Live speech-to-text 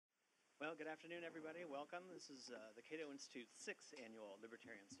Well, good afternoon, everybody. Welcome. This is the Cato Institute's 6th Annual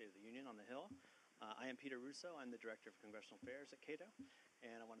Libertarian State of the Union on the Hill. I am Peter Russo. I'm the Director of Congressional Affairs at Cato,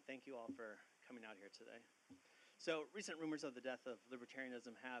 and I want to thank you all for coming out here today. So, recent rumors of the death of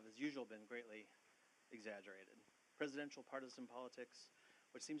libertarianism have, as usual, been greatly exaggerated. Presidential partisan politics,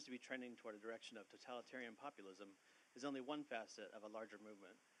 which seems to be trending toward a direction of totalitarian populism, is only one facet of a larger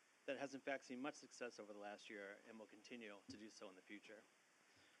movement that has in fact seen much success over the last year and will continue to do so in the future.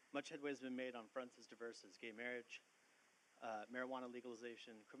 Much headway has been made on fronts as diverse as gay marriage, marijuana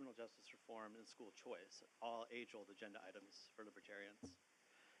legalization, criminal justice reform, and school choice, all age-old agenda items for libertarians.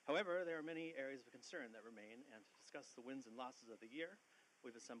 However, there are many areas of concern that remain, and to discuss the wins and losses of the year,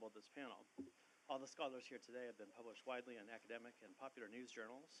 we've assembled this panel. All the scholars here today have been published widely in academic and popular news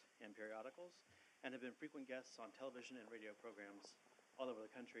journals and periodicals, and have been frequent guests on television and radio programs all over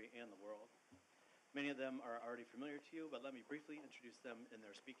the country and the world. Many of them are already familiar to you, but let me briefly introduce them in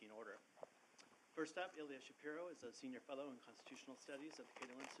their speaking order. First up, Ilya Shapiro is a senior fellow in constitutional studies at the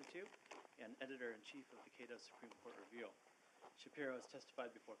Cato Institute and editor-in-chief of the Cato Supreme Court Review. Shapiro has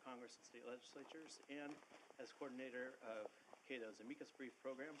testified before Congress and state legislatures and, as coordinator of Cato's amicus brief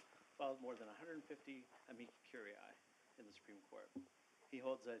program, filed more than 150 amici curiae in the Supreme Court. He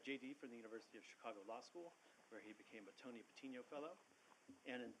holds a JD from the University of Chicago Law School, where he became a Tony Patino Fellow,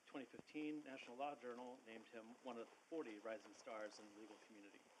 and in 2015, National Law Journal named him one of 40 rising stars in the legal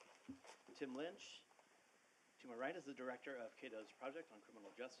community. Tim Lynch, to my right, is the director of Cato's Project on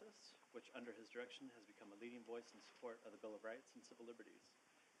Criminal Justice, which under his direction has become a leading voice in support of the Bill of Rights and civil liberties.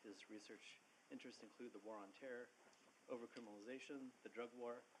 His research interests include the war on terror, overcriminalization, the drug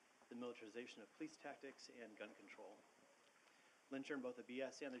war, the militarization of police tactics, and gun control. Lynch earned both a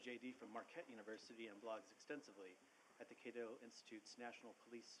BS and a JD from Marquette University and blogs extensively at the Cato Institute's National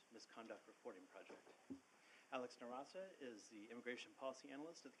Police Misconduct Reporting Project. Alex Nowrasteh is the Immigration Policy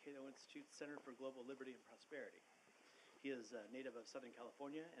Analyst at the Cato Institute's Center for Global Liberty and Prosperity. He is a native of Southern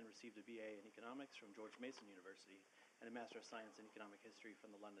California and received a BA in Economics from George Mason University and a Master of Science in Economic History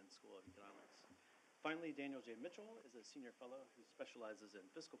from the London School of Economics. Finally, Daniel J. Mitchell is a senior fellow who specializes in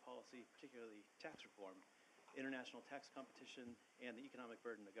fiscal policy, particularly tax reform, international tax competition, and the economic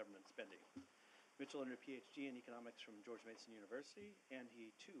burden of government spending. Mitchell earned a PhD in economics from George Mason University, and he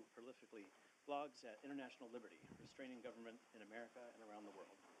too prolifically blogs at International Liberty, Restraining Government in America and Around the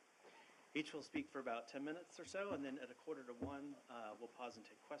World. Each will speak for about 10 minutes or so, and then at 12:45, we'll pause and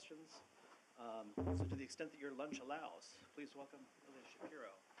take questions. So to the extent that your lunch allows, please welcome Ilya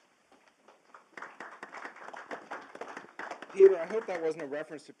Shapiro. Peter, I hope that wasn't a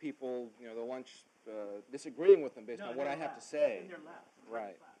reference to people, the lunch, disagreeing with them based on what I have to say. In their lap.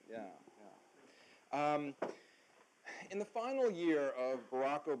 Right, yeah. In the final year of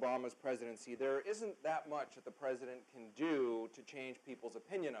Barack Obama's presidency, there isn't that much that the president can do to change people's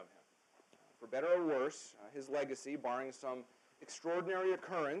opinion of him. For better or worse, his legacy, barring some extraordinary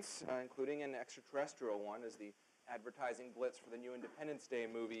occurrence, including an extraterrestrial one, as the advertising blitz for the new Independence Day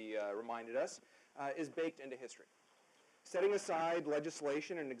movie reminded us, is baked into history. Setting aside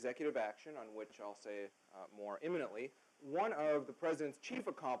legislation and executive action, on which I'll say more imminently, one of the president's chief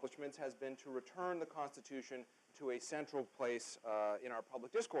accomplishments has been to return the Constitution to a central place in our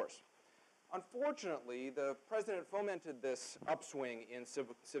public discourse. Unfortunately, the president fomented this upswing in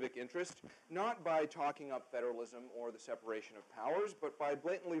civic interest not by talking up federalism or the separation of powers, but by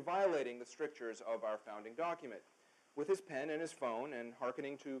blatantly violating the strictures of our founding document. With his pen and his phone, and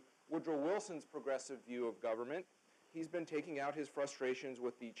hearkening to Woodrow Wilson's progressive view of government, he's been taking out his frustrations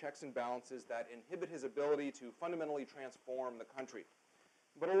with the checks and balances that inhibit his ability to fundamentally transform the country.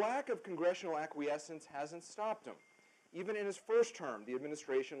 But a lack of congressional acquiescence hasn't stopped him. Even in his first term, the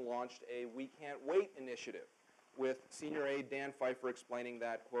administration launched a We Can't Wait initiative, with senior aide Dan Pfeiffer explaining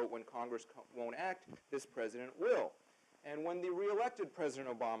that, quote, when Congress won't act, this president will. And when the re-elected President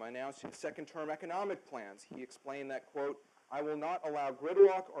Obama announced his second-term economic plans, he explained that, quote, I will not allow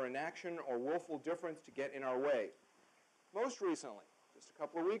gridlock or inaction or willful difference to get in our way. Most recently, just a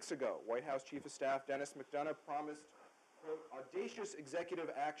couple of weeks ago, White House Chief of Staff Dennis McDonough promised, quote, audacious executive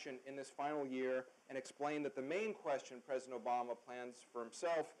action in this final year and explained that the main question President Obama plans for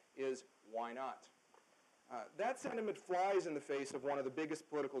himself is, why not? That sentiment flies in the face of one of the biggest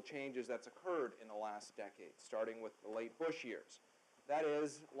political changes that's occurred in the last decade, starting with the late Bush years. That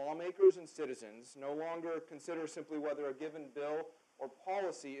is, lawmakers and citizens no longer consider simply whether a given bill or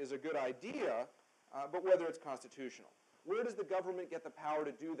policy is a good idea, but whether it's constitutional. Where does the government get the power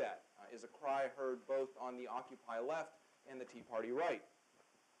to do that? Is a cry heard both on the Occupy left and the Tea Party right.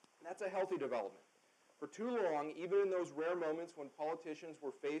 That's a healthy development. For too long, even in those rare moments when politicians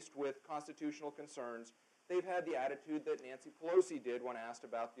were faced with constitutional concerns, they've had the attitude that Nancy Pelosi did when asked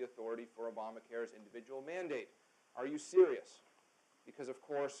about the authority for Obamacare's individual mandate. Are you serious? Because, of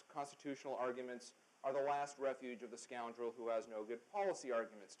course, constitutional arguments are the last refuge of the scoundrel who has no good policy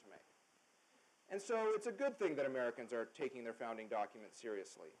arguments to make. And so it's a good thing that Americans are taking their founding document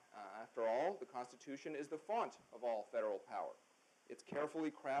seriously. After all, the Constitution is the font of all federal power. Its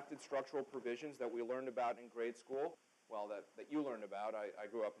carefully crafted structural provisions that we learned about in grade school, well, that you learned about. I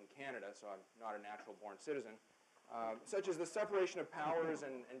grew up in Canada, so I'm not a natural-born citizen. Such as the separation of powers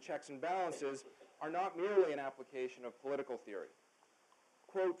and checks and balances are not merely an application of political theory.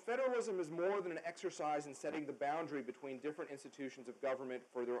 Quote, federalism is more than an exercise in setting the boundary between different institutions of government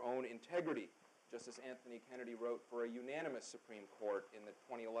for their own integrity, Justice Anthony Kennedy wrote for a unanimous Supreme Court in the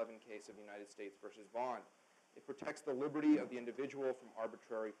 2011 case of United States versus Bond. It protects the liberty of the individual from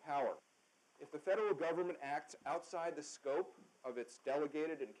arbitrary power. If the federal government acts outside the scope of its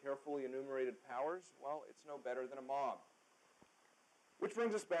delegated and carefully enumerated powers, well, it's no better than a mob. Which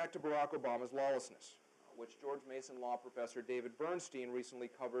brings us back to Barack Obama's lawlessness, which George Mason law professor David Bernstein recently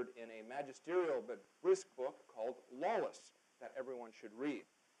covered in a magisterial but brisk book called Lawless that everyone should read.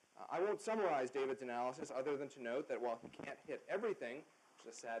 I won't summarize David's analysis other than to note that while he can't hit everything, which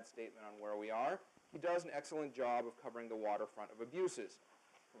is a sad statement on where we are, he does an excellent job of covering the waterfront of abuses.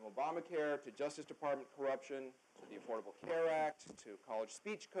 From Obamacare to Justice Department corruption, to the Affordable Care Act, to college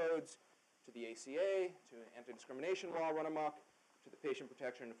speech codes, to the ACA, to anti-discrimination law run amok, to the Patient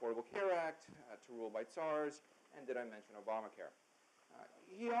Protection and Affordable Care Act, to rule by tsars, and did I mention Obamacare?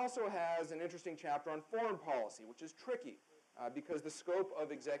 He also has an interesting chapter on foreign policy, which is tricky because the scope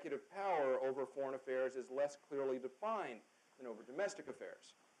of executive power over foreign affairs is less clearly defined than over domestic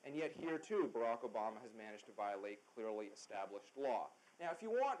affairs. And yet here, too, Barack Obama has managed to violate clearly established law. Now, if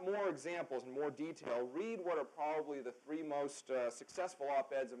you want more examples and more detail, read what are probably the three most successful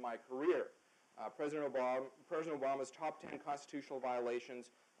op-eds of my career. President Obama's top 10 constitutional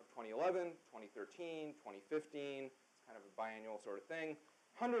violations of 2011, 2013, 2015, it's kind of a biannual sort of thing.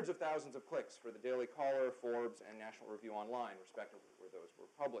 Hundreds of thousands of clicks for the Daily Caller, Forbes, and National Review Online, respectively, where those were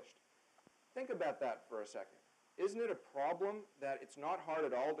published. Think about that for a second. Isn't it a problem that it's not hard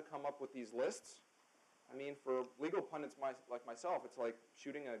at all to come up with these lists? I mean, for legal pundits like myself, it's like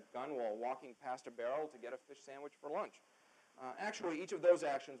shooting a gun while walking past a barrel to get a fish sandwich for lunch. Actually, each of those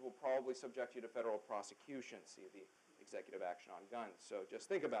actions will probably subject you to federal prosecution, see the executive action on guns. So just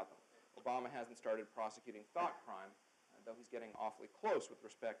think about them. Obama hasn't started prosecuting thought crime, though he's getting awfully close with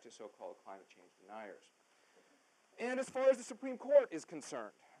respect to so-called climate change deniers. And as far as the Supreme Court is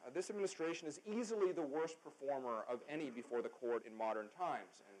concerned, this administration is easily the worst performer of any before the court in modern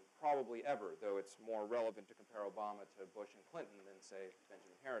times, and probably ever, though it's more relevant to compare Obama to Bush and Clinton than, say,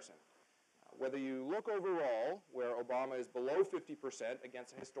 Benjamin Harrison. Whether you look overall, where Obama is below 50%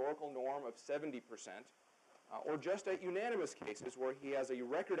 against a historical norm of 70%, or just at unanimous cases where he has a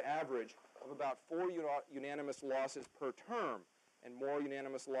record average of about 4 unanimous losses per term, and more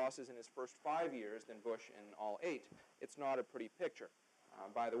unanimous losses in his first 5 years than Bush in all 8, it's not a pretty picture.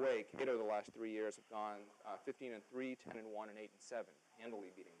 By the way, Cato the last 3 years have gone 15-3, 10-1, and 8-7,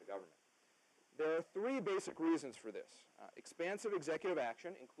 handily beating the government. There are 3 basic reasons for this. Expansive executive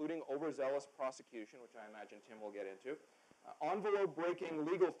action, including overzealous prosecution, which I imagine Tim will get into, envelope-breaking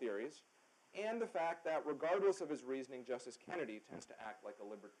legal theories, and the fact that regardless of his reasoning, Justice Kennedy tends to act like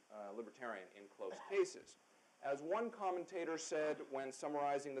a libertarian in close cases. As one commentator said when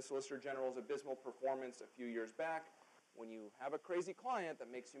summarizing the Solicitor General's abysmal performance a few years back, when you have a crazy client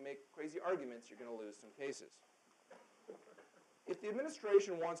that makes you make crazy arguments, you're going to lose some cases. If the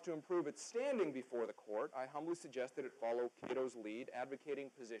administration wants to improve its standing before the court, I humbly suggest that it follow Cato's lead,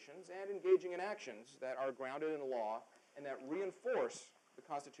 advocating positions and engaging in actions that are grounded in law and that reinforce the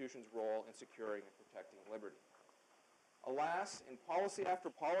Constitution's role in securing and protecting liberty. Alas, in policy after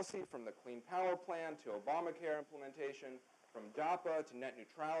policy, from the Clean Power Plan to Obamacare implementation, from DAPA to net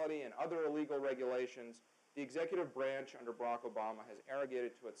neutrality and other illegal regulations, the executive branch under Barack Obama has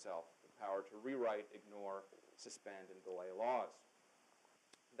arrogated to itself the power to rewrite, ignore, suspend, and delay laws.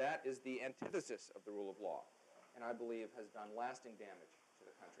 That is the antithesis of the rule of law, and I believe has done lasting damage to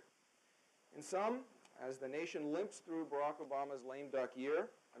the country. In sum, as the nation limps through Barack Obama's lame duck year,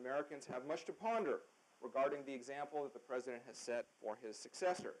 Americans have much to ponder regarding the example that the president has set for his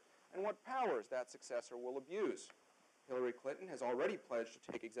successor, and what powers that successor will abuse. Hillary Clinton has already pledged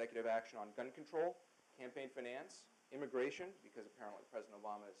to take executive action on gun control, campaign finance, immigration, because apparently President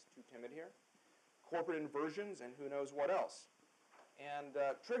Obama is too timid here, corporate inversions, and who knows what else. And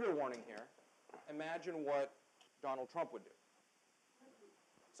trigger warning here, imagine what Donald Trump would do.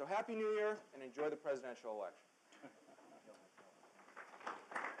 So Happy New Year, and enjoy the presidential election.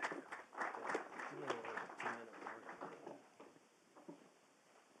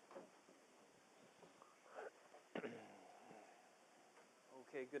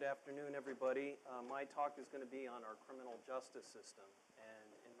 Okay, good afternoon, everybody. My talk is going to be on our criminal justice system. And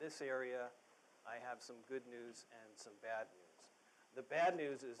in this area, I have some good news and some bad news. The bad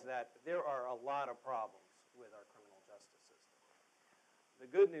news is that there are a lot of problems with our criminal justice system. The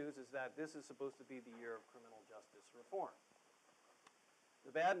good news is that this is supposed to be the year of criminal justice reform.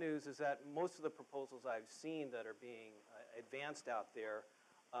 The bad news is that most of the proposals I've seen that are being advanced out there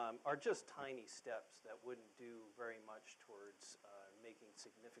are just tiny steps that wouldn't do very much towards making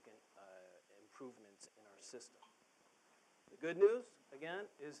significant improvements in our system. The good news, again,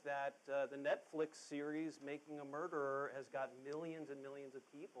 is that the Netflix series Making a Murderer has got millions and millions of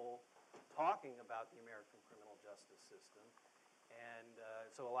people talking about the American criminal justice system. And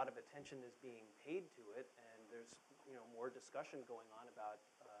so a lot of attention is being paid to it, and there's more discussion going on about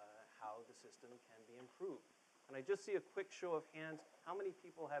how the system can be improved. And I just see a quick show of hands. How many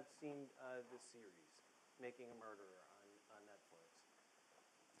people have seen this series, Making a Murderer, on Netflix?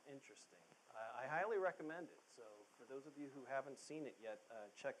 Interesting. I highly recommend it. So for those of you who haven't seen it yet,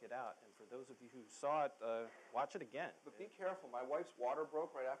 check it out. And for those of you who saw it, watch it again. But be careful. My wife's water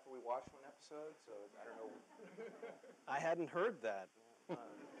broke right after we watched one episode, so I don't know. I hadn't heard that.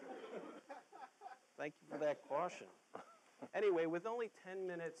 Thank you for that caution. Anyway, with only 10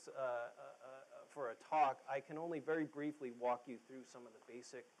 minutes for a talk, I can only very briefly walk you through some of the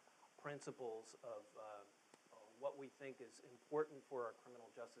basic principles of what we think is important for our criminal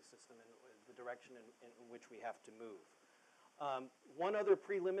justice system and the direction in which we have to move. One other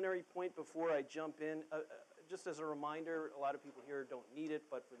preliminary point before I jump in, just as a reminder, a lot of people here don't need it,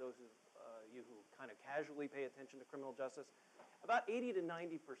 but for those of you who kind of casually pay attention to criminal justice, about 80 to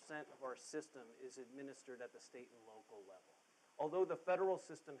 90% of our system is administered at the state and local level. Although the federal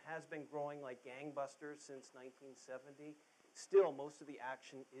system has been growing like gangbusters since 1970, still most of the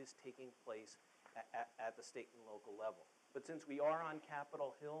action is taking place at the state and local level. But since we are on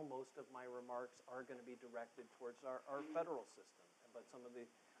Capitol Hill, most of my remarks are going to be directed towards our federal system. But some of the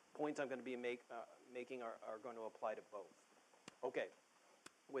points I'm going to be making are going to apply to both. Okay,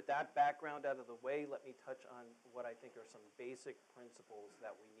 with that background out of the way, let me touch on what I think are some basic principles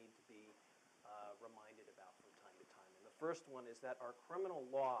that we need to be reminded about from time to time. And the first one is that our criminal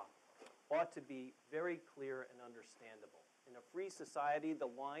law ought to be very clear and understandable. In a free society, the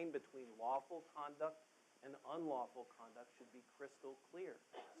line between lawful conduct and unlawful conduct should be crystal clear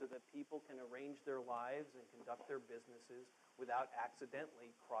so that people can arrange their lives and conduct their businesses without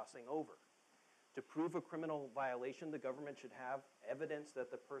accidentally crossing over. To prove a criminal violation, the government should have evidence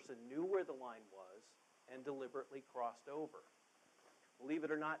that the person knew where the line was and deliberately crossed over. Believe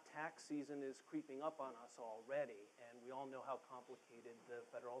it or not, tax season is creeping up on us already, and we all know how complicated the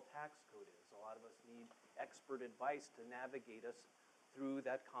federal tax code is. A lot of us need expert advice to navigate us through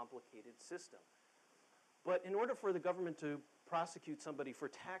that complicated system. But in order for the government to prosecute somebody for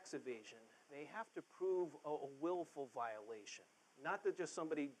tax evasion, they have to prove a willful violation. Not that just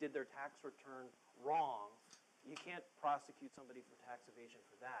somebody did their tax return wrong. You can't prosecute somebody for tax evasion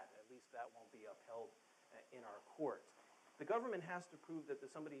for that. At least that won't be upheld in our courts. The government has to prove that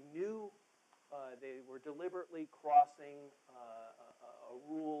somebody knew they were deliberately crossing a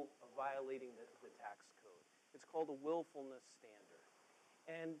rule of violating the tax code. It's called a willfulness standard.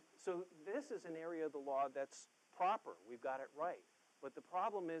 And so this is an area of the law that's proper. We've got it right. But the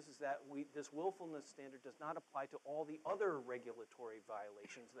problem is that this willfulness standard does not apply to all the other regulatory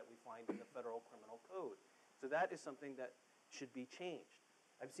violations that we find in the federal criminal code. So that is something that should be changed.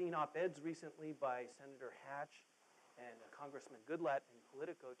 I've seen op-eds recently by Senator Hatch and Congressman Goodlatte in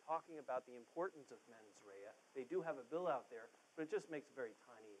Politico talking about the importance of mens rea. They do have a bill out there, but it just makes a very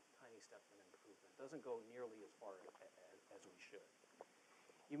tiny step of improvement. It doesn't go nearly as far as we should.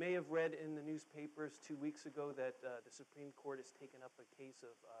 You may have read in the newspapers 2 weeks ago that the Supreme Court has taken up a case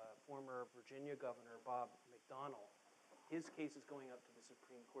of former Virginia Governor Bob McDonnell. His case is going up to the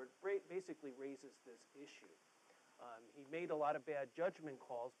Supreme Court, basically raises this issue. He made a lot of bad judgment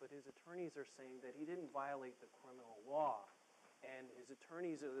calls, but his attorneys are saying that he didn't violate the criminal law. And his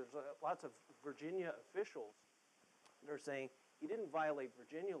attorneys, there's lots of Virginia officials that are saying he didn't violate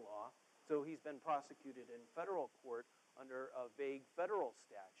Virginia law, so he's been prosecuted in federal court under a vague federal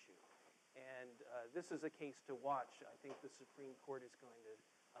statute. And this is a case to watch. I think the Supreme Court is going to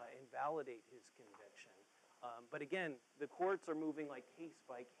invalidate his conviction. But again, the courts are moving like case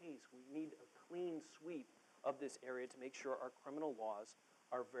by case. We need a clean sweep of this area to make sure our criminal laws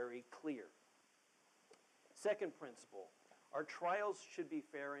are very clear. Second principle, our trials should be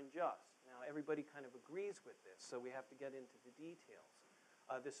fair and just. Now, everybody kind of agrees with this, so we have to get into the details.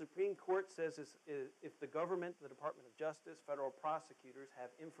 The Supreme Court says if the government, the Department of Justice, federal prosecutors have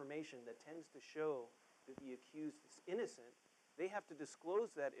information that tends to show that the accused is innocent, they have to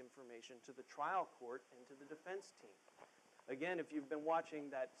disclose that information to the trial court and to the defense team. Again, if you've been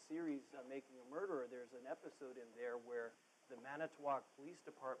watching that series, Making a Murderer, there's an episode in there where the Manitowoc Police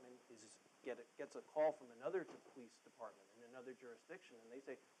Department gets a call from another police department in another jurisdiction, and they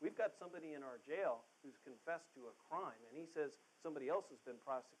say, we've got somebody in our jail who's confessed to a crime, and he says somebody else has been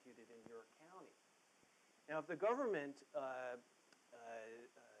prosecuted in your county. Now, if the government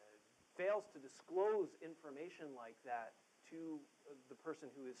fails to disclose information like that to the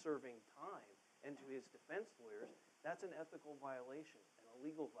person who is serving time and to his defense lawyers, that's an ethical violation and a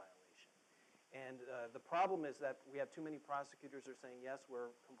legal violation. And the problem is that we have too many prosecutors who are saying, yes,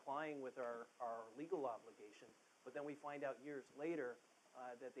 we're complying with our legal obligations, but then we find out years later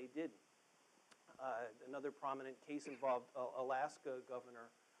that they didn't. Another prominent case involved Alaska Governor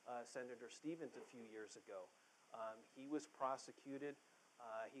Senator Stevens a few years ago. He was prosecuted.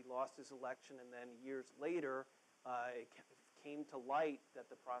 He lost his election, and then years later, it came to light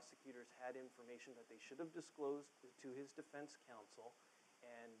that the prosecutors had information that they should have disclosed to his defense counsel,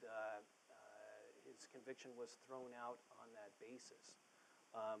 and his conviction was thrown out on that basis.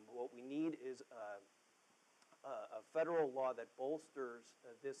 What we need is a federal law that bolsters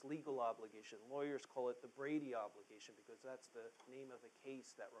this legal obligation. Lawyers call it the Brady obligation because that's the name of a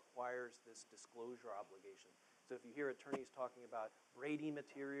case that requires this disclosure obligation. So if you hear attorneys talking about Brady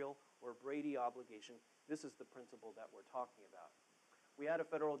material or Brady obligation, this is the principle that we're talking about. We had a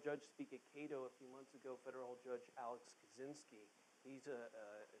federal judge speak at Cato a few months ago, Federal Judge Alex Kaczynski. He's a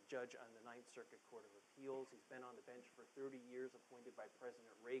judge on the Ninth Circuit Court of Appeals. He's been on the bench for 30 years, appointed by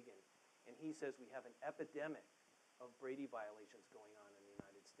President Reagan. And he says we have an epidemic of Brady violations going on in the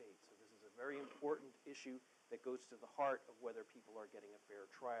United States. So this is a very important issue that goes to the heart of whether people are getting a fair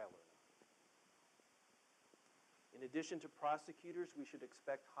trial or not. In addition to prosecutors, we should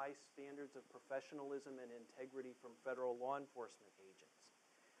expect high standards of professionalism and integrity from federal law enforcement agents.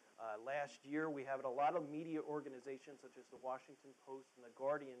 Last year, we had a lot of media organizations such as the Washington Post and the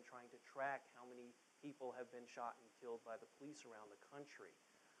Guardian trying to track how many people have been shot and killed by the police around the country.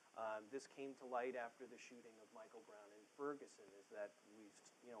 This came to light after the shooting of Michael Brown in Ferguson, is that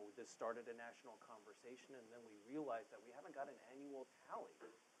this started a national conversation, and then we realized that we haven't got an annual tally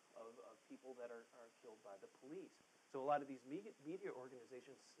of people that are killed by the police. So a lot of these media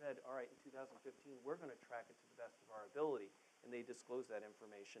organizations said, all right, in 2015, we're going to track it to the best of our ability, and they disclosed that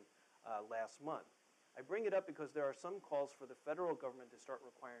information last month. I bring it up because there are some calls for the federal government to start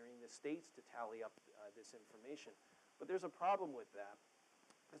requiring the states to tally up this information. But there's a problem with that,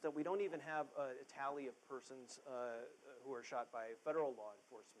 is that we don't even have a tally of persons who are shot by federal law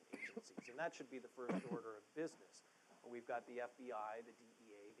enforcement agencies, and that should be the first order of business. We've got the FBI, the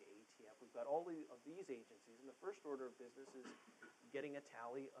DEA, the ATF. We've got all of these agencies, and the first order of business is getting a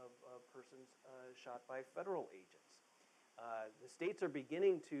tally of persons shot by federal agents. The states are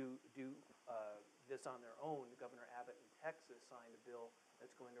beginning to do this on their own. Governor Abbott in Texas signed a bill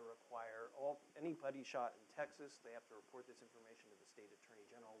that's going to require anybody shot in Texas, they have to report this information to the state attorney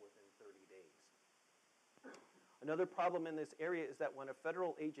general within 30 days. Another problem in this area is that when a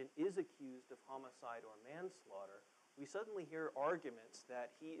federal agent is accused of homicide or manslaughter, we suddenly hear arguments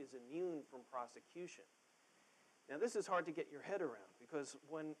that he is immune from prosecution. Now, this is hard to get your head around because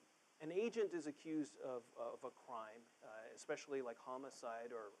when an agent is accused of a crime, especially like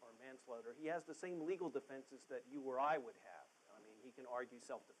homicide or manslaughter, he has the same legal defenses that you or I would have. I mean, he can argue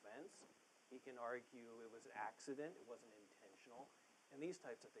self-defense, he can argue it was an accident, it wasn't intentional, and these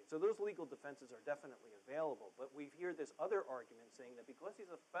types of things. So those legal defenses are definitely available, but we hear this other argument saying that because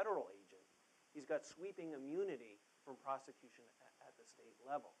he's a federal agent, he's got sweeping immunity from prosecution at the state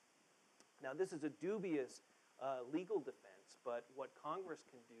level. Now, this is a dubious legal defense, but what Congress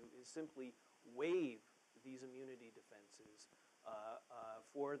can do is simply waive these immunity defenses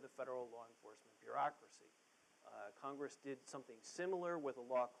for the federal law enforcement bureaucracy. Congress did something similar with a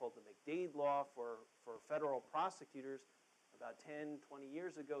law called the McDade Law for federal prosecutors. About 10, 20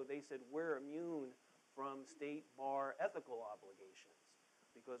 years ago, they said we're immune from state bar ethical obligations.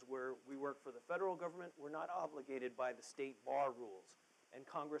 Because we work for the federal government, we're not obligated by the state bar rules. And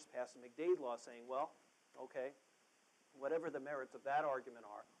Congress passed a McDade Law saying, well, okay, whatever the merits of that argument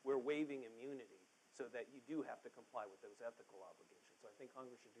are, we're waiving immunity so that you do have to comply with those ethical obligations. So I think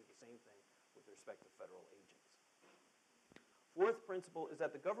Congress should do the same thing with respect to federal agents. Fourth principle is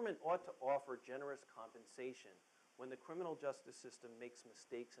that the government ought to offer generous compensation when the criminal justice system makes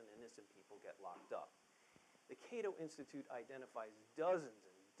mistakes and innocent people get locked up. The Cato Institute identifies dozens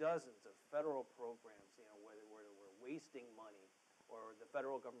and dozens of federal programs, where we're wasting money or the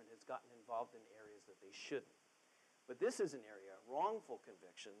federal government has gotten involved in areas that they shouldn't. But this is an area, wrongful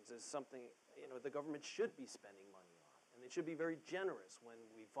convictions is something, the government should be spending money on. And it should be very generous when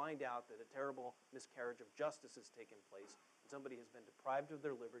we find out that a terrible miscarriage of justice has taken place and somebody has been deprived of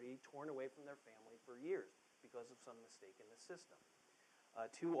their liberty, torn away from their family for years because of some mistake in the system.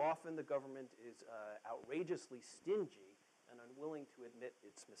 Too often the government is outrageously stingy and unwilling to admit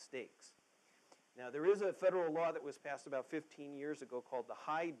its mistakes. Now, there is a federal law that was passed about 15 years ago called the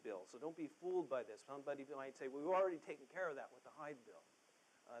Hyde Bill, so don't be fooled by this. Somebody might say, well, we've already taken care of that with the Hyde Bill.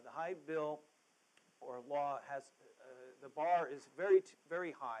 The Hyde Bill or law has, the bar is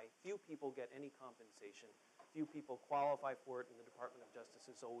very high. Few people get any compensation. Few people qualify for it, and the Department of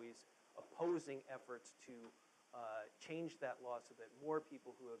Justice is always opposing efforts to change that law so that more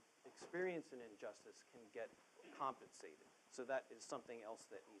people who have experienced an injustice can get compensated. So that is something else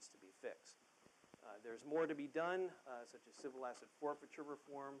that needs to be fixed. There's more to be done, such as civil asset forfeiture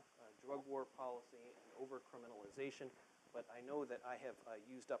reform, drug war policy, and over-criminalization, but I know that I have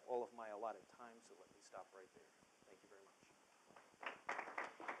used up all of my allotted time, so let me stop right there. Thank you very much.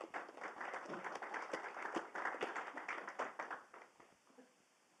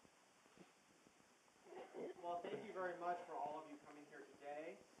 Well, thank you very much for all of you coming here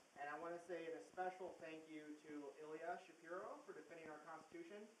today. And I want to say a special thank you to Ilya Shapiro for defending our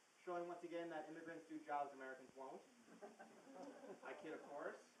Constitution, showing once again that immigrants do jobs Americans won't. I kid, of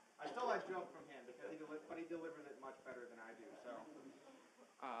course. I stole that joke from him because he delivers it much better than I do. So,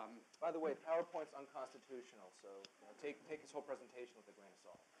 By the way, PowerPoint's unconstitutional, so take his whole presentation with a grain of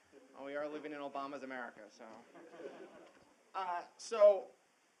salt. we are living in Obama's America. So,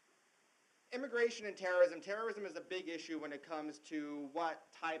 immigration and terrorism. Terrorism is a big issue when it comes to what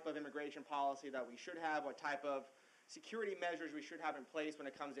type of immigration policy that we should have, what type of security measures we should have in place when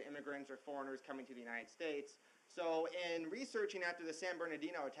it comes to immigrants or foreigners coming to the United States. So in researching after the San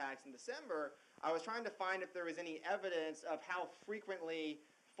Bernardino attacks in December, I was trying to find if there was any evidence of how frequently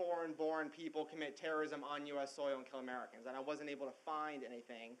foreign-born people commit terrorism on U.S. soil and kill Americans, and I wasn't able to find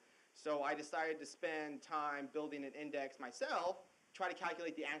anything. So I decided to spend time building an index myself, try to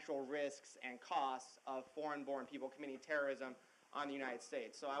calculate the actual risks and costs of foreign-born people committing terrorism on the United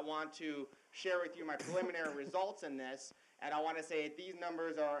States. So I want to share with you my preliminary results in this, and I want to say that these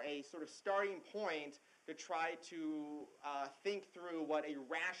numbers are a sort of starting point to try to think through what a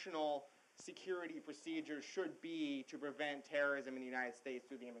rational security procedure should be to prevent terrorism in the United States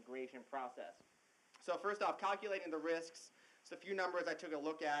through the immigration process. So first off, calculating the risks. So a few numbers I took a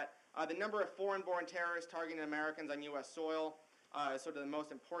look at. The number of foreign-born terrorists targeting Americans on U.S. soil is sort of the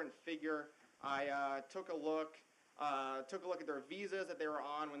most important figure. I took a look at their visas that they were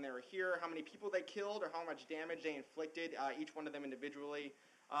on when they were here, how many people they killed or how much damage they inflicted, each one of them individually,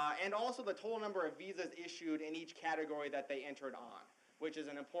 and also the total number of visas issued in each category that they entered on, which is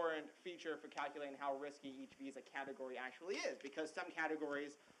an important feature for calculating how risky each visa category actually is, because some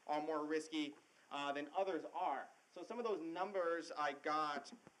categories are more risky than others are. So some of those numbers I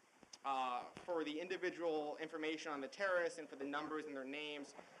got for the individual information on the terrorists and for the numbers and their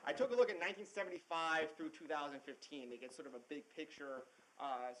names. I took a look at 1975 through 2015 to get sort of a big picture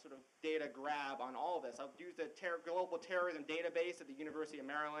sort of data grab on all of this. I've used the Global Terrorism Database at the University of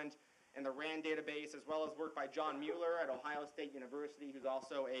Maryland and the RAND database, as well as work by John Mueller at Ohio State University, who's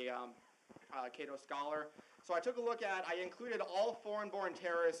also a Cato scholar. So I took a look at, I included all foreign-born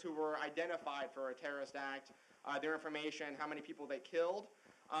terrorists who were identified for a terrorist act, their information, how many people they killed.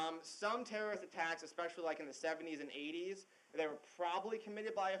 Some terrorist attacks, especially like in the 70s and 80s, they were probably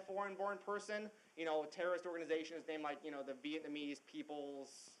committed by a foreign-born person. You know, terrorist organizations named like, the Vietnamese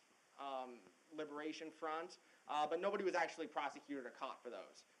People's Liberation Front. But nobody was actually prosecuted or caught for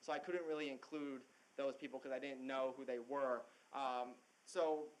those. So I couldn't really include those people because I didn't know who they were.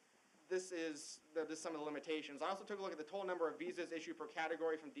 So this is some of the limitations. I also took a look at the total number of visas issued per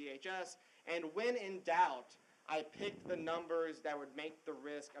category from DHS. And when in doubt, I picked the numbers that would make the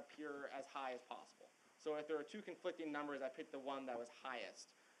risk appear as high as possible. So if there are two conflicting numbers, I picked the one that was highest.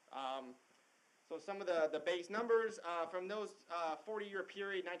 So some of the base numbers from those 40-year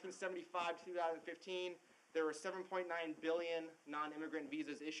period, 1975 to 2015, there were 7.9 billion non-immigrant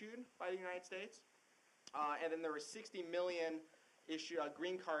visas issued by the United States. And then there were 60 million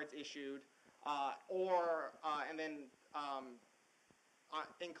green cards issued,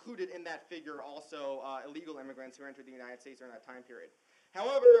 included in that figure also illegal immigrants who entered the United States during that time period.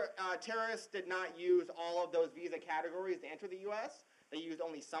 However, terrorists did not use all of those visa categories to enter the U.S. They used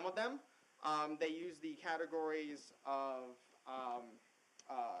only some of them. They used the categories of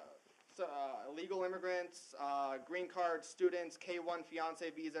illegal immigrants, green card students, K-1 fiance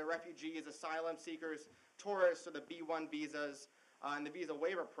visa, refugees, asylum seekers, tourists, or the B-1 visas, and the visa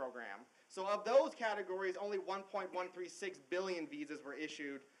waiver program. So of those categories, only 1.136 billion visas were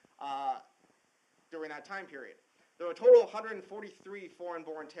issued during that time period. There were a total of 143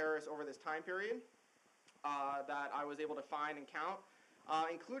 foreign-born terrorists over this time period that I was able to find and count,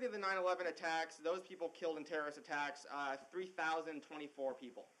 including the 9/11 attacks. Those people killed in terrorist attacks, 3,024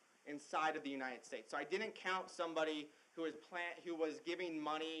 people inside of the United States. So I didn't count somebody who was giving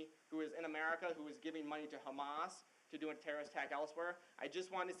money, who was in America, who was giving money to Hamas to do a terrorist attack elsewhere. I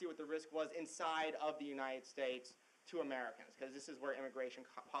just wanted to see what the risk was inside of the United States to Americans, because this is where immigration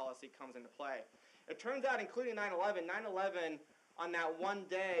policy comes into play. It turns out, including 9/11, 9/11 on that one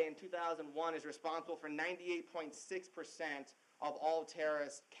day in 2001 is responsible for 98.6% of all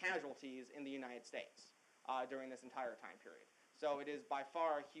terrorist casualties in the United States during this entire time period. So it is by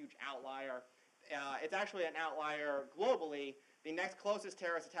far a huge outlier. It's actually an outlier globally. The next closest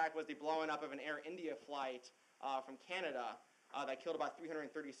terrorist attack was the blowing up of an Air India flight from Canada that killed about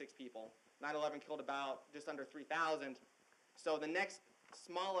 336 people. 9/11 killed about just under 3,000. So the next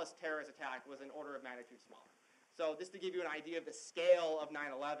smallest terrorist attack was an order of magnitude smaller. So just to give you an idea of the scale of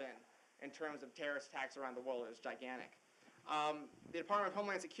 9/11 in terms of terrorist attacks around the world, it was gigantic. The Department of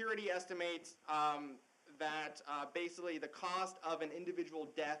Homeland Security estimates that basically the cost of an individual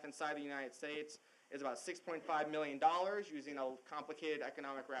death inside the United States is about $6.5 million, using a complicated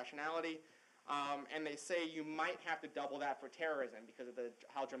economic rationality. And they say you might have to double that for terrorism because of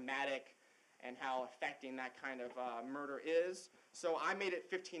how dramatic and how affecting that kind of murder is. So I made it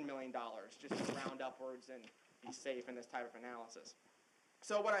 $15 million, just to round upwards and be safe in this type of analysis.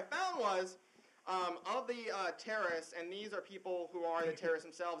 So what I found was, of the terrorists, and these are people who are the terrorists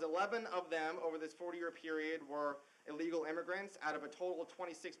themselves, 11 of them over this 40-year period were illegal immigrants out of a total of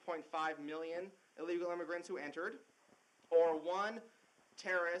 26.5 million illegal immigrants who entered, or one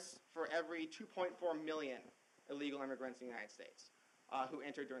terrorist for every 2.4 million illegal immigrants in the United States who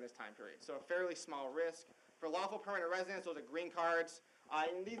entered during this time period. So a fairly small risk. For lawful permanent residents, those are green cards.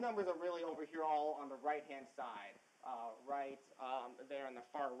 And these numbers are really over here all on the right-hand side, right there on the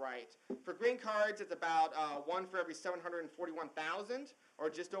far right. For green cards, it's about one for every 741,000, or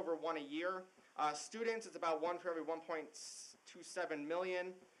just over one a year. Students, it's about one for every 1.27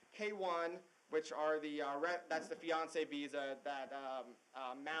 million. K-1, which are that's the fiancé visa that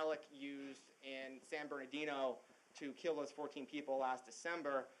Malik used in San Bernardino to kill those 14 people last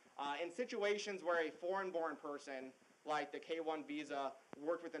December. In situations where a foreign-born person, like the K-1 visa,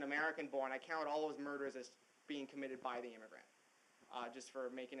 worked with an American-born, I count all those murders as being committed by the immigrant, just for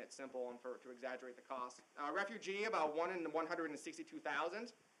making it simple and to exaggerate the cost. Refugee, about 1 in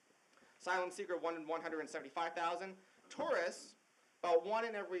 162,000. Asylum seeker, 1 in 175,000. Tourists, about 1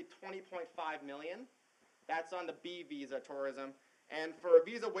 in every 20.5 million. That's on the B visa, tourism. And for a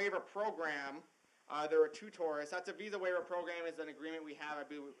visa waiver program, there are 2 tourists. That's a visa waiver program. Is an agreement we have.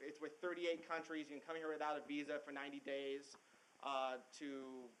 It's with 38 countries. You can come here without a visa for 90 days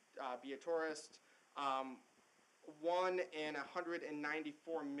to be a tourist. 1 in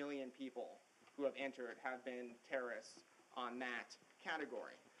 194 million people who have entered have been terrorists on that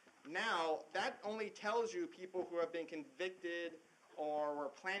category. Now, that only tells you people who have been convicted or were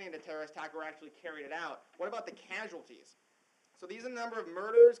planning a terrorist attack or actually carried it out. What about the casualties? So these are the number of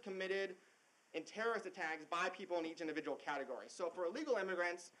murders committed in terrorist attacks by people in each individual category. So for illegal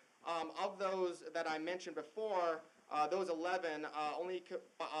immigrants, of those that I mentioned before, those 11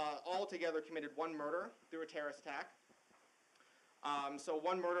 altogether committed 1 murder through a terrorist attack. So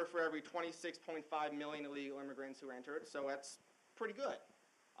 1 murder for every 26.5 million illegal immigrants who entered. So that's pretty good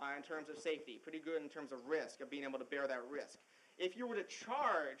in terms of safety, pretty good in terms of risk, of being able to bear that risk. If you were to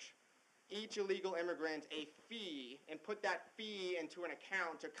charge each illegal immigrant a fee and put that fee into an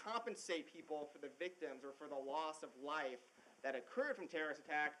account to compensate people for the victims or for the loss of life that occurred from terrorist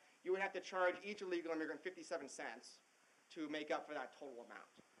attack, you would have to charge each illegal immigrant 57 cents to make up for that total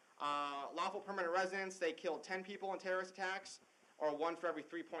amount. Lawful permanent residents, they killed 10 people in terrorist attacks, or 1 for every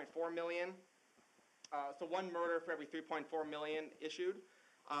 3.4 million. So 1 murder for every 3.4 million issued,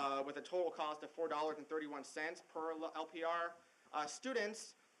 with a total cost of $4.31 per LPR.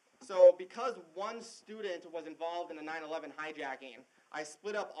 Students, so because 1 student was involved in the 9/11 hijacking, I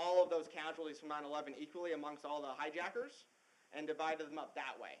split up all of those casualties from 9/11 equally amongst all the hijackers and divided them up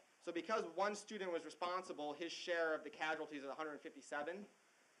that way. So because 1 student was responsible, his share of the casualties is 157.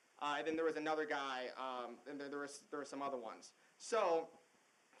 And then there was another guy, and there were some other ones. So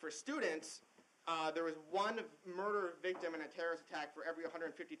for students, there was 1 murder victim in a terrorist attack for every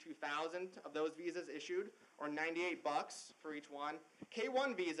 152,000 of those visas issued, or $98 for each one.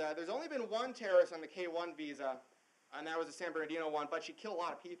 K-1 visa, there's only been 1 terrorist on the K-1 visa, and that was the San Bernardino one, but she killed a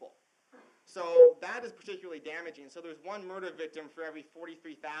lot of people. So that is particularly damaging. So there's 1 murder victim for every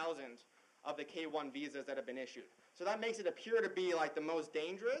 43,000 of the K-1 visas that have been issued. So that makes it appear to be like the most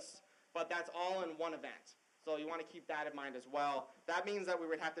dangerous, but that's all in 1 event. So you want to keep that in mind as well. That means that we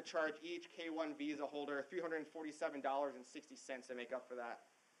would have to charge each K-1 visa holder $347.60 to make up for that.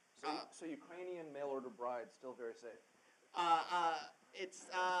 So Ukrainian mail-order brides still very safe.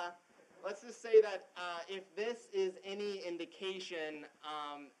 Let's just say that if this is any indication,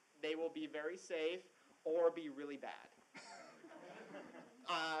 they will be very safe or be really bad.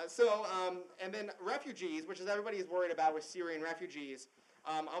 And then refugees, which is everybody is worried about with Syrian refugees.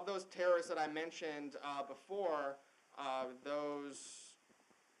 Of those terrorists that I mentioned before, those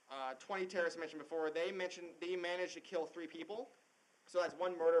 20 terrorists I mentioned before, they managed to kill 3 people. So that's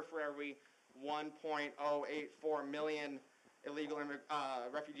 1 murder for every 1.084 million illegal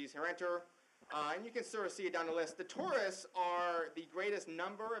refugees who enter. And you can sort of see it down the list. The tourists are the greatest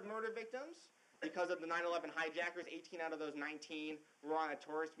number of murder victims because of the 9/11 hijackers. 18 out of those 19 were on a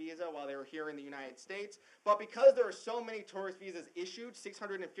tourist visa while they were here in the United States. But because there are so many tourist visas issued,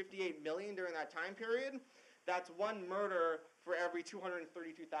 658 million during that time period, that's 1 murder for every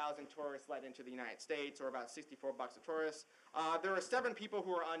 232,000 tourists let into the United States, or about $64 a tourist. There are 7 people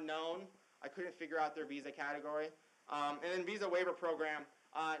who are unknown. I couldn't figure out their visa category. And then visa waiver program.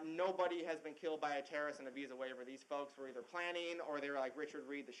 Nobody has been killed by a terrorist in a visa waiver. These folks were either planning, or they were like Richard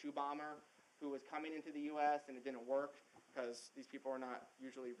Reed, the shoe bomber, who was coming into the U.S. and it didn't work because these people are not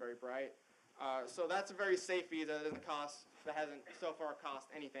usually very bright. So that's a very safe visa that hasn't so far cost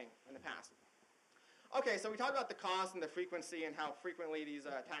anything in the past. Okay, so we talked about the cost and the frequency and how frequently these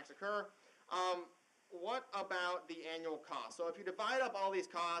attacks occur. What about the annual cost? So if you divide up all these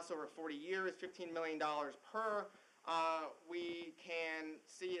costs over 40 years, $15 million per, we can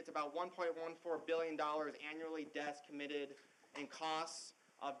see it's about $1.14 billion annually deaths committed and costs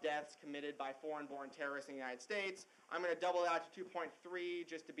of deaths committed by foreign-born terrorists in the United States. I'm going to double that to 2.3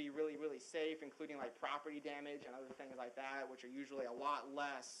 just to be really, really safe, including like property damage and other things like that, which are usually a lot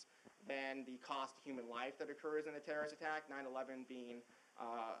less than the cost of human life that occurs in a terrorist attack, 9/11 being,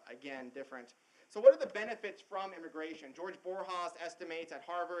 again, different. So what are the benefits from immigration? George Borjas estimates at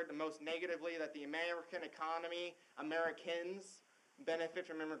Harvard the most negatively that the American economy, Americans, benefit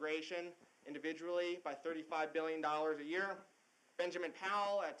from immigration individually by $35 billion a year. Benjamin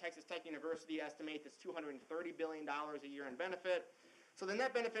Powell at Texas Tech University estimates it's $230 billion a year in benefit. So the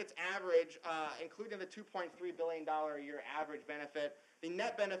net benefits average, including the $2.3 billion a year average benefit, the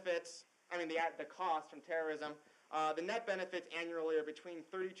net benefits, the cost from terrorism, the net benefits annually are between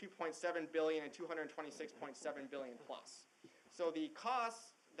 $32.7 billion and $226.7 billion plus. So the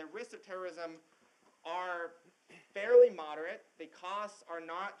costs, the risks of terrorism are fairly moderate. The costs are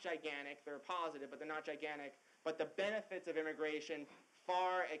not gigantic. They're positive, but they're not gigantic. But the benefits of immigration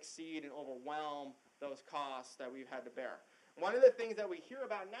far exceed and overwhelm those costs that we've had to bear. One of the things that we hear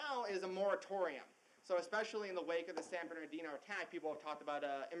about now is a moratorium. So especially in the wake of the San Bernardino attack, people have talked about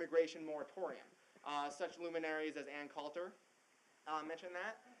an immigration moratorium. Such luminaries as Ann Coulter mentioned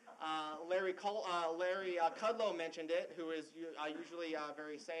that. Larry Kudlow mentioned it, who is usually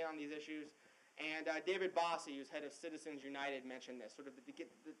very sane on these issues. And David Bossie, who's head of Citizens United, mentioned this. Sort of to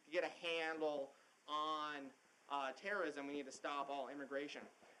get a handle on terrorism, we need to stop all immigration.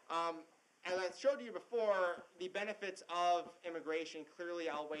 As I showed you before, the benefits of immigration clearly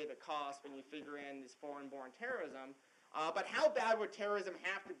outweigh the cost when you figure in this foreign-born terrorism. But how bad would terrorism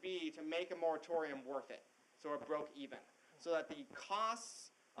have to be to make a moratorium worth it, so it broke even, so that the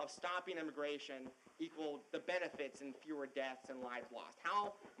costs of stopping immigration equal the benefits in fewer deaths and lives lost?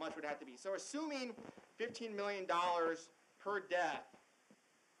 How much would it have to be? So assuming $15 million per death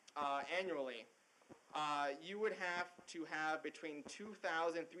annually, you would have to have between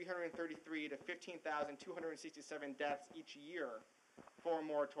 2,333 to 15,267 deaths each year for a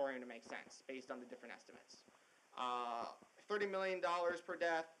moratorium to make sense, based on the different estimates. $30 million per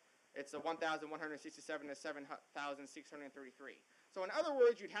death, it's a 1,167 to 7,633. So in other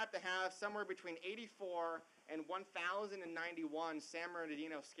words, you'd have to have somewhere between 84 and 1,091 San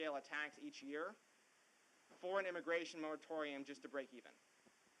Bernardino scale attacks each year for an immigration moratorium just to break even.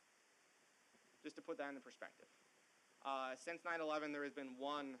 Just to put that into perspective. Since 9/11, there has been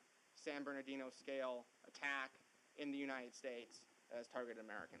 1 San Bernardino scale attack in the United States that has targeted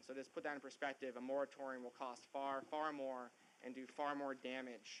Americans. So just put that in perspective, a moratorium will cost far, far more and do far more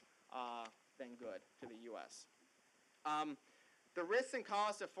damage than good to the U.S. The risks and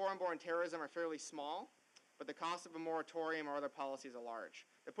costs of foreign-born terrorism are fairly small, but the cost of a moratorium or other policies are large.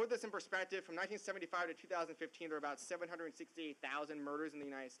 To put this in perspective, from 1975 to 2015, there were about 768,000 murders in the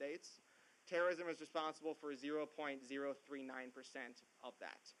United States. Terrorism is responsible for 0.039% of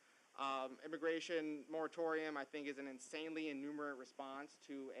that. Immigration moratorium, I think, is an insanely innumerate response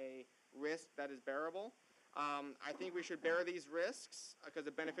to a risk that is bearable. I think we should bear these risks because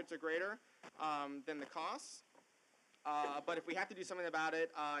the benefits are greater than the costs. But if we have to do something about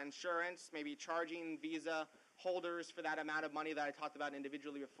it, insurance, maybe charging Visa holders for that amount of money that I talked about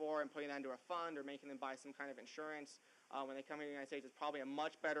individually before and putting that into a fund or making them buy some kind of insurance when they come to the United States is probably a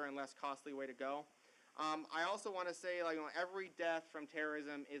much better and less costly way to go. I also want to say, every death from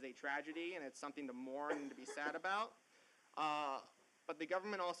terrorism is a tragedy, and it's something to mourn and to be sad about. But the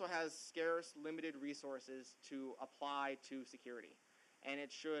government also has scarce, limited resources to apply to security. And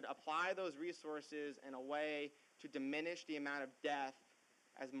it should apply those resources in a way to diminish the amount of death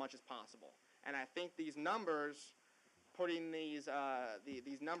as much as possible. And I think these numbers, putting these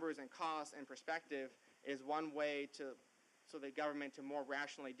numbers and costs in perspective, is one way so the government to more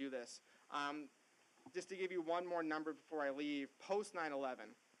rationally do this. Just to give you one more number before I leave, post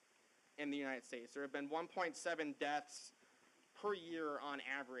 9/11 in the United States, there have been 1.7 deaths per year on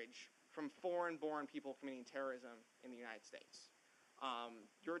average from foreign-born people committing terrorism in the United States.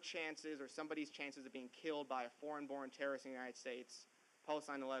 Your chances or somebody's chances of being killed by a foreign-born terrorist in the United States post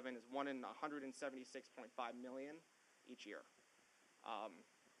 9/11 is 1 in 176.5 million each year.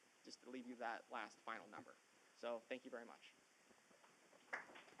 Just to leave you that last final number. So thank you very much.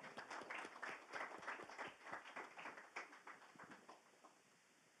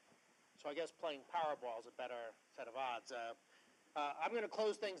 So I guess playing Powerball is a better set of odds. I'm going to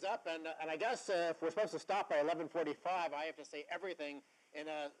close things up, and I guess if we're supposed to stop by 11:45, I have to say everything in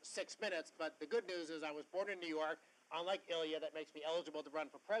 6 minutes. But the good news is I was born in New York. Unlike Ilya, that makes me eligible to run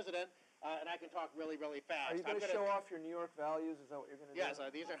for president, and I can talk really, really fast. Are you going to show off your New York values? Is that what you're going to do? Yes,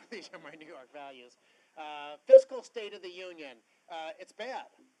 these are my New York values. Fiscal State of the Union. It's bad.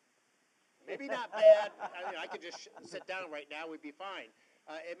 Maybe not bad. I could just sit down right now. We'd be fine.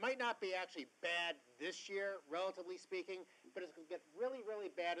 It might not be actually bad this year, relatively speaking, but it's going to get really, really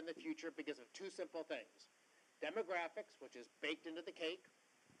bad in the future because of two simple things. Demographics, which is baked into the cake.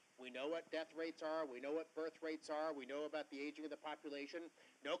 We know what death rates are. We know what birth rates are. We know about the aging of the population.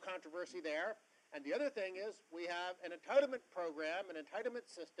 No controversy there. And the other thing is we have an entitlement program, an entitlement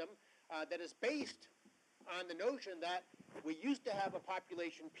system that is based on the notion that we used to have a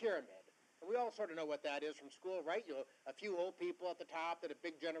population pyramid. And we all sort of know what that is from school, right? A few old people at the top, then a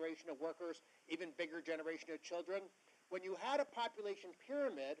big generation of workers, even bigger generation of children. When you had a population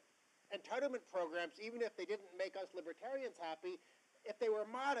pyramid, entitlement programs, even if they didn't make us libertarians happy, if they were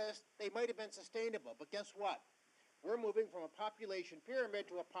modest, they might have been sustainable. But guess what? We're moving from a population pyramid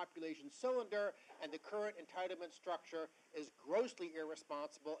to a population cylinder, and the current entitlement structure is grossly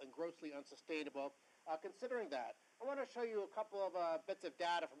irresponsible and grossly unsustainable. Considering that, I want to show you a couple of bits of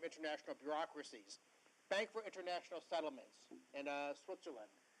data from international bureaucracies. Bank for International Settlements in Switzerland.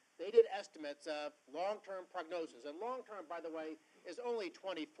 They did estimates of long-term prognosis. And long-term, by the way, is only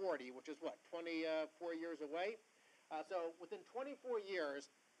 2040, which is what, 24 years away? So within 24 years,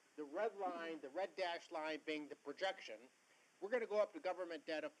 the red line, the red dashed line being the projection, we're going to go up to government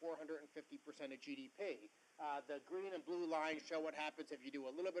debt of 450% of GDP. The green and blue lines show what happens if you do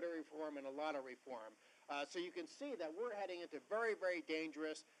a little bit of reform and a lot of reform. So you can see that we're heading into very, very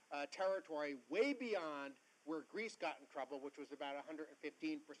dangerous territory, way beyond where Greece got in trouble, which was about 115%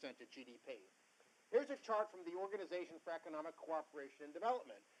 of GDP. Here's a chart from the Organization for Economic Cooperation and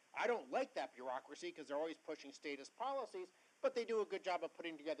Development. I don't like that bureaucracy because they're always pushing status policies, but they do a good job of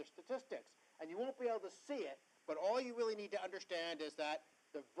putting together statistics. And you won't be able to see it, but all you really need to understand is that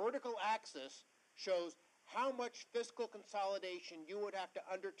the vertical axis shows how much fiscal consolidation you would have to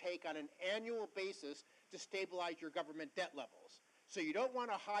undertake on an annual basis to stabilize your government debt levels. So you don't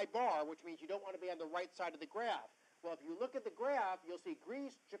want a high bar, which means you don't want to be on the right side of the graph. Well, if you look at the graph, you'll see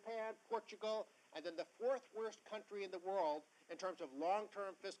Greece, Japan, Portugal, and then the fourth worst country in the world in terms of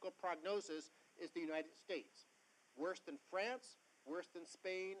long-term fiscal prognosis is the United States. Worse than France, worse than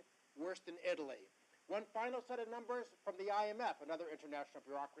Spain, worse than Italy. One final set of numbers from the IMF, another international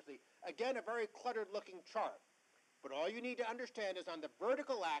bureaucracy. Again, a very cluttered-looking chart. But all you need to understand is on the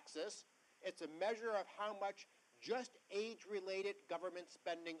vertical axis, it's a measure of how much just age-related government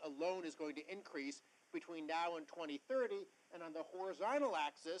spending alone is going to increase between now and 2030. And on the horizontal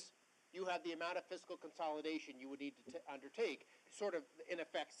axis, you have the amount of fiscal consolidation you would need to undertake, sort of, in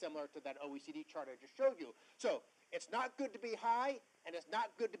effect, similar to that OECD chart I just showed you. So it's not good to be high, and it's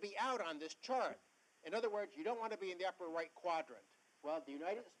not good to be out on this chart. In other words, you don't want to be in the upper right quadrant. Well, the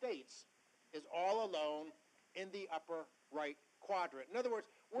United States is all alone in the upper right quadrant. In other words,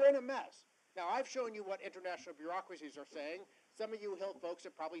 we're in a mess. Now, I've shown you what international bureaucracies are saying. Some of you Hill folks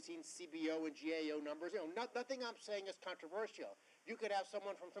have probably seen CBO and GAO numbers. Nothing I'm saying is controversial. You could have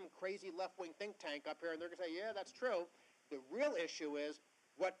someone from some crazy left-wing think tank up here, and they're going to say, yeah, that's true. The real issue is,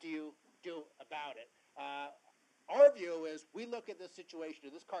 what do you do about it? Our view is we look at this situation,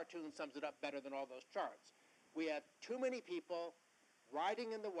 and this cartoon sums it up better than all those charts. We have too many people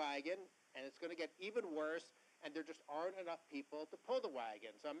riding in the wagon, and it's going to get even worse, and there just aren't enough people to pull the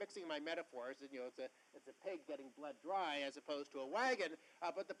wagon. So I'm mixing my metaphors, and it's a pig getting blood dry as opposed to a wagon.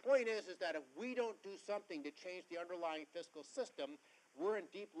 But the point is that if we don't do something to change the underlying fiscal system, we're in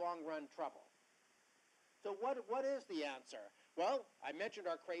deep long-run trouble. So what is the answer? Well, I mentioned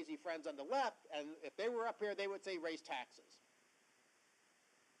our crazy friends on the left, and if they were up here, they would say raise taxes.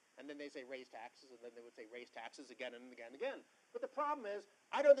 And then they say raise taxes, and then they would say raise taxes again and again and again. But the problem is,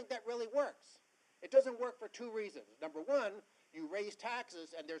 I don't think that really works. It doesn't work for two reasons. Number one, you raise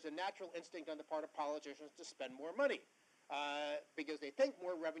taxes, and there's a natural instinct on the part of politicians to spend more money because they think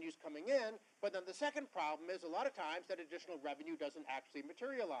more revenue's coming in. But then the second problem is a lot of times that additional revenue doesn't actually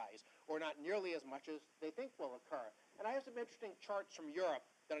materialize, or not nearly as much as they think will occur. And I have some interesting charts from Europe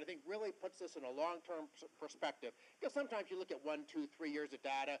that I think really puts this in a long-term perspective. Because sometimes you look at 1, 2, 3 years of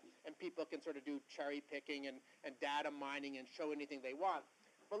data, and people can sort of do cherry picking and data mining and show anything they want.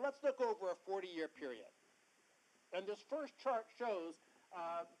 But let's look over a 40-year period. And this first chart shows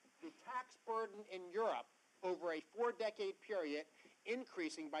the tax burden in Europe over a 4-decade period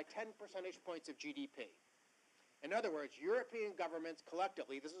increasing by 10 percentage points of GDP. In other words, European governments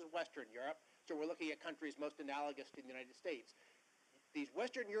collectively, this is Western Europe, so we're looking at countries most analogous to the United States. These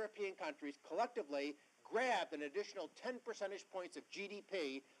Western European countries collectively grabbed an additional 10 percentage points of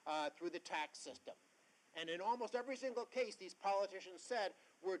GDP through the tax system. And in almost every single case, these politicians said,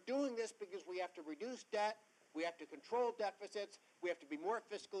 we're doing this because we have to reduce debt, we have to control deficits, we have to be more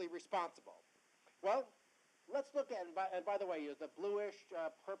fiscally responsible. Well, let's look at, and by the way, the bluish,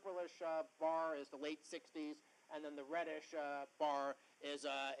 purplish bar is the late 60s, and then the reddish bar is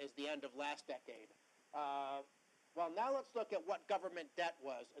the end of last decade. Well, now let's look at what government debt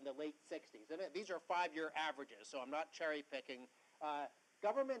was in the late 60s. And these are 5-year averages, so I'm not cherry picking.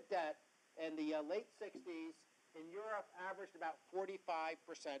 Government debt in the late 60s in Europe averaged about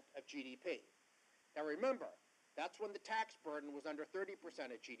 45% of GDP. Now remember, that's when the tax burden was under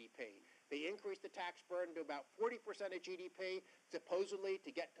 30% of GDP. They increased the tax burden to about 40% of GDP, supposedly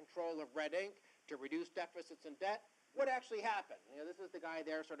to get control of red ink, to reduce deficits and debt. What actually happened? This is the guy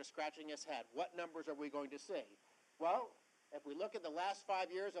there sort of scratching his head. What numbers are we going to see? Well, if we look at the last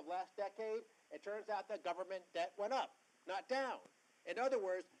 5 years of last decade, it turns out that government debt went up, not down. In other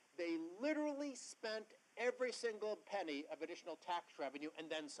words, they literally spent every single penny of additional tax revenue and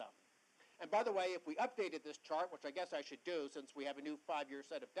then some. And by the way, if we updated this chart, which I guess I should do since we have a new 5-year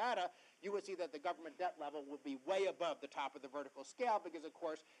set of data, you would see that the government debt level would be way above the top of the vertical scale because, of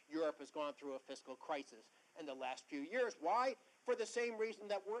course, Europe has gone through a fiscal crisis in the last few years. Why? For the same reason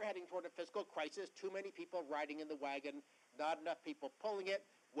that we're heading toward a fiscal crisis. Too many people riding in the wagon, not enough people pulling it.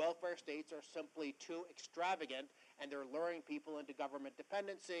 Welfare states are simply too extravagant, and they're luring people into government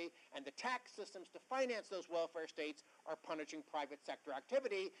dependency, and the tax systems to finance those welfare states are punishing private sector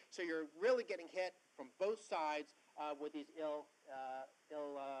activity, so you're really getting hit from both sides with these ill-guided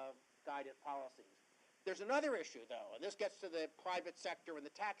policies. There's another issue, though, and this gets to the private sector and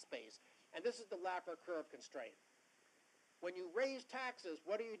the tax base, and this is the Laffer curve constraint. When you raise taxes,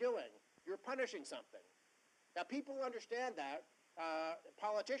 what are you doing? You're punishing something. Now, people understand that.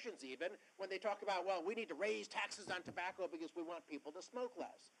 Politicians even, when they talk about, well, we need to raise taxes on tobacco because we want people to smoke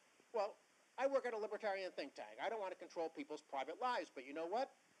less. Well, I work at a libertarian think tank. I don't want to control people's private lives, but you know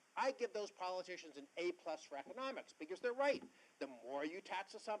what? I give those politicians an A+ for economics because they're right. The more you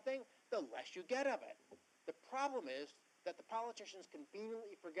tax something, the less you get of it. The problem is that the politicians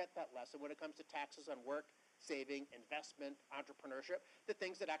conveniently forget that lesson when it comes to taxes on work, saving, investment, entrepreneurship, the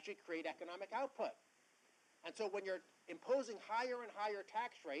things that actually create economic output. And so when you're imposing higher and higher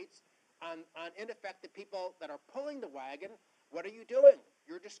tax rates on in effect, the people that are pulling the wagon, what are you doing?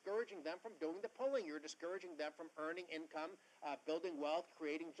 You're discouraging them from doing the pulling. You're discouraging them from earning income, building wealth,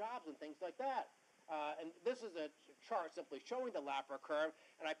 creating jobs, and things like that. And this is a chart simply showing the Laffer curve,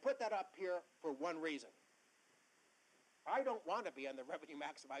 and I put that up here for one reason. I don't want to be on the revenue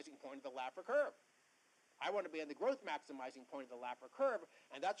maximizing point of the Laffer curve. I want to be on the growth maximizing point of the Laffer curve,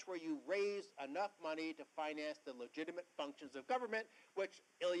 and that's where you raise enough money to finance the legitimate functions of government, which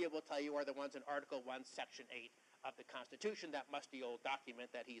Ilya will tell you are the ones in Article 1, Section 8 of the Constitution, that musty old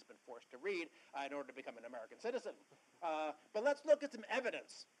document that he's been forced to read in order to become an American citizen. But let's look at some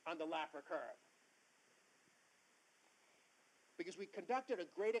evidence on the Laffer curve. Because we conducted a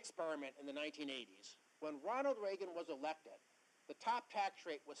great experiment in the 1980s. When Ronald Reagan was elected, the top tax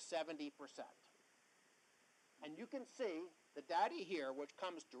rate was 70%. And you can see the data here, which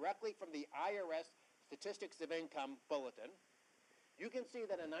comes directly from the IRS Statistics of Income Bulletin, you can see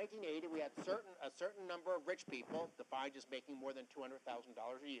that in 1980 we had a certain number of rich people, defined as making more than $200,000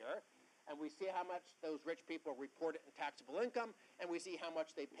 a year, and we see how much those rich people reported in taxable income, and we see how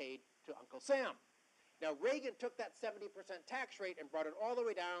much they paid to Uncle Sam. Now, Reagan took that 70% tax rate and brought it all the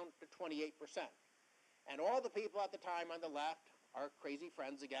way down to 28%. And all the people at the time on the left, our crazy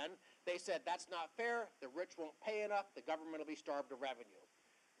friends again, they said, that's not fair, the rich won't pay enough, the government will be starved of revenue.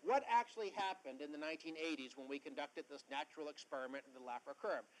 What actually happened in the 1980s when we conducted this natural experiment in the Laffer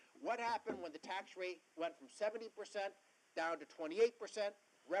curve? What happened when the tax rate went from 70% down to 28%?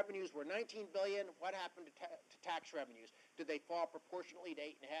 Revenues were $19 billion. What happened to tax revenues? Did they fall proportionately to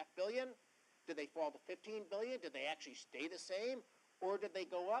 $8.5 billion? Did they fall to $15 billion? Did they actually stay the same? Or did they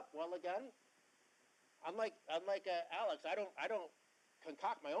go up? Well, again, unlike Alex, I don't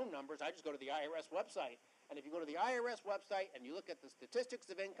concoct my own numbers. I just go to the IRS website. And if you go to the IRS website and you look at the Statistics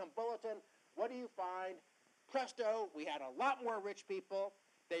of Income Bulletin, what do you find? Presto, we had a lot more rich people.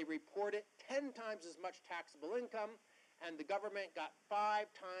 They reported 10 times as much taxable income, and the government got 5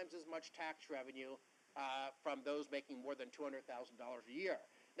 times as much tax revenue from those making more than $200,000 a year.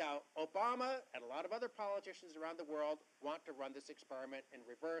 Now, Obama and a lot of other politicians around the world want to run this experiment in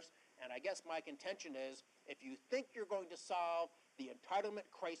reverse, and I guess my contention is, if you think you're going to solve the entitlement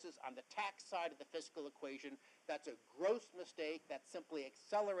crisis on the tax side of the fiscal equation, that's a gross mistake that simply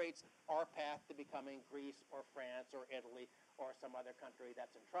accelerates our path to becoming Greece or France or Italy or some other country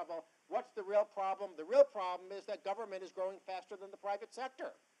that's in trouble. What's the real problem? The real problem is that government is growing faster than the private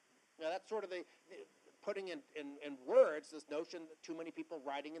sector. Now, that's sort of putting in words this notion that too many people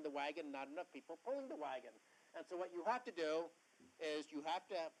riding in the wagon, not enough people pulling the wagon. And so what you have to do is you have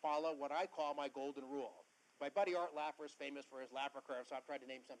to follow what I call my golden rule. My buddy Art Laffer is famous for his Laffer curve, so I've tried to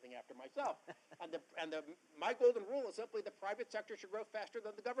name something after myself. My golden rule is simply the private sector should grow faster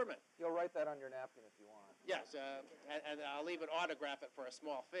than the government. You'll write that on your napkin if you want. Yes, and I'll even autograph it for a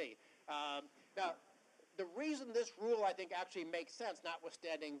small fee. Now, the reason this rule, I think, actually makes sense,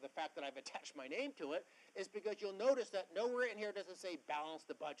 notwithstanding the fact that I've attached my name to it, is because you'll notice that nowhere in here does it say balance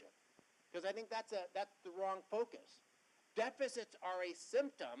the budget, because I think that's the wrong focus. Deficits are a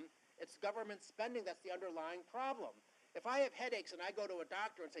symptom. It's government spending that's the underlying problem. If I have headaches and I go to a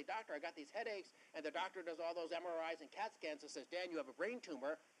doctor and say, doctor, I got these headaches, and the doctor does all those MRIs and CAT scans and says, Dan, you have a brain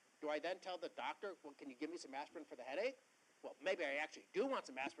tumor, do I then tell the doctor, well, can you give me some aspirin for the headache? Well, maybe I actually do want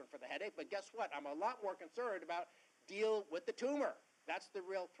some aspirin for the headache, but guess what? I'm a lot more concerned about deal with the tumor. That's the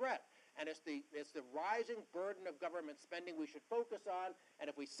real threat. And it's the rising burden of government spending we should focus on, and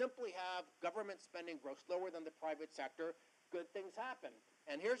if we simply have government spending grow slower than the private sector, good things happen.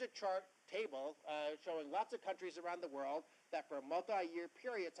 And here's a chart table showing lots of countries around the world that for multi-year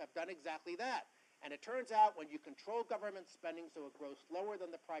periods have done exactly that. And it turns out when you control government spending so it grows slower than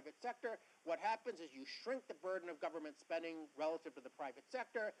the private sector, what happens is you shrink the burden of government spending relative to the private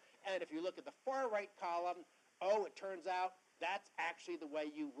sector. And if you look at the far right column, it turns out that's actually the way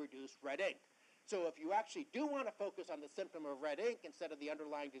you reduce red ink. So if you actually do want to focus on the symptom of red ink instead of the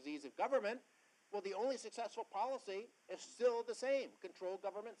underlying disease of government, well, the only successful policy is still the same, control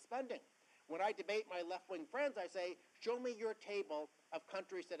government spending. When I debate my left-wing friends, I say, show me your table of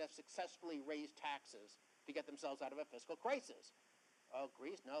countries that have successfully raised taxes to get themselves out of a fiscal crisis. Oh,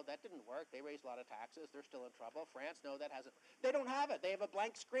 Greece, no, that didn't work. They raised a lot of taxes. They're still in trouble. France, no, that hasn't. They don't have it. They have a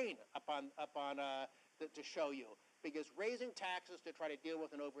blank screen to show you. Because raising taxes to try to deal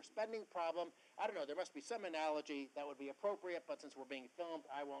with an overspending problem, I don't know, there must be some analogy that would be appropriate, but since we're being filmed,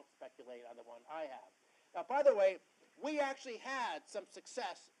 I won't speculate on the one I have. Now, by the way, we actually had some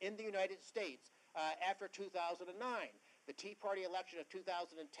success in the United States after 2009. The Tea Party election of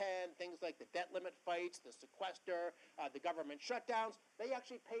 2010, things like the debt limit fights, the sequester, the government shutdowns, they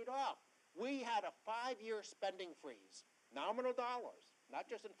actually paid off. We had a 5-year spending freeze, nominal dollars, not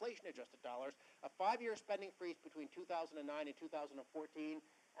just inflation-adjusted dollars, a 5-year spending freeze between 2009 and 2014,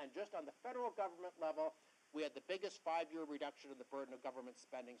 and just on the federal government level, we had the biggest 5-year reduction in the burden of government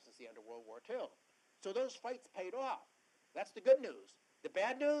spending since the end of World War II. So those fights paid off. That's the good news. The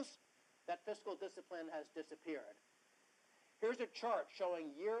bad news, that fiscal discipline has disappeared. Here's a chart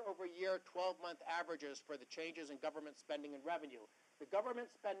showing year-over-year 12-month averages for the changes in government spending and revenue. The government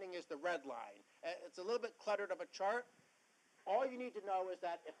spending is the red line. It's a little bit cluttered of a chart. All you need to know is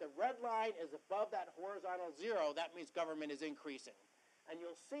that if the red line is above that horizontal zero, that means government is increasing. And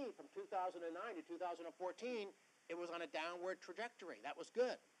you'll see from 2009 to 2014, it was on a downward trajectory. That was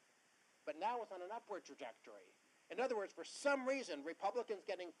good. But now it's on an upward trajectory. In other words, for some reason, Republicans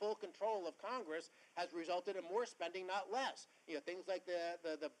getting full control of Congress has resulted in more spending, not less. You know, things like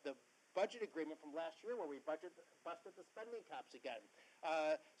the budget agreement from last year where we busted the spending caps again.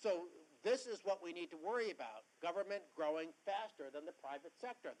 So this is what we need to worry about, government growing faster than the private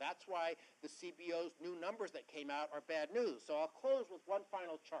sector. That's why the CBO's new numbers that came out are bad news. So I'll close with one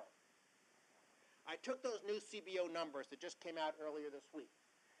final chart. I took those new CBO numbers that just came out earlier this week.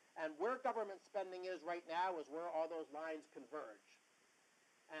 And where government spending is right now is where all those lines converge.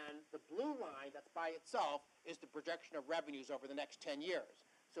 And the blue line that's by itself is the projection of revenues over the next 10 years.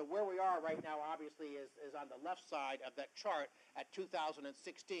 So where we are right now, obviously, is on the left side of that chart at 2016.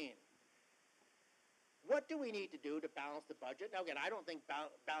 What do we need to do to balance the budget? Now, again, I don't think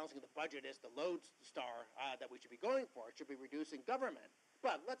balancing the budget is the lodestar that we should be going for. It should be reducing government.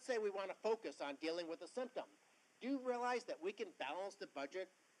 But let's say we want to focus on dealing with the symptom. Do you realize that we can balance the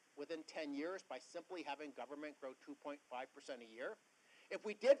budget within 10 years by simply having government grow 2.5% a year? If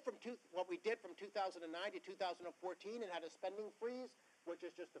we did what we did from 2009 to 2014 and had a spending freeze, which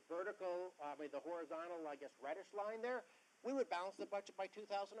is just the vertical, the horizontal, reddish line there, we would balance the budget by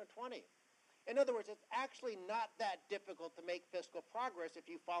 2020. In other words, it's actually not that difficult to make fiscal progress if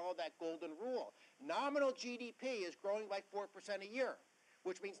you follow that golden rule. Nominal GDP is growing by 4% a year,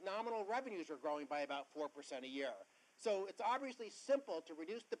 which means nominal revenues are growing by about 4% a year. So it's obviously simple to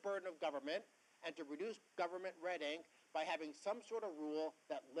reduce the burden of government and to reduce government red ink by having some sort of rule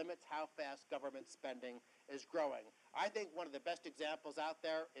that limits how fast government spending is growing. I think one of the best examples out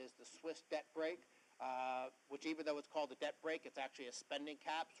there is the Swiss debt brake, which even though it's called a debt brake, it's actually a spending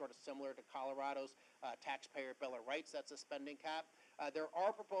cap, sort of similar to Colorado's taxpayer bill of rights. That's a spending cap. There are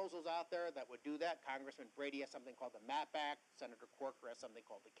proposals out there that would do that. Congressman Brady has something called the MAP Act. Senator Corker has something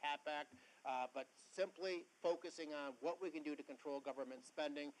called the CAP Act. But simply focusing on what we can do to control government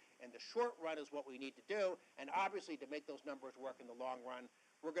spending in the short run is what we need to do. And obviously, to make those numbers work in the long run,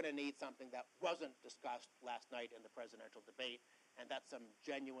 we're going to need something that wasn't discussed last night in the presidential debate, and that's some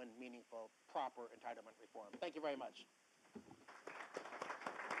genuine, meaningful, proper entitlement reform. Thank you very much.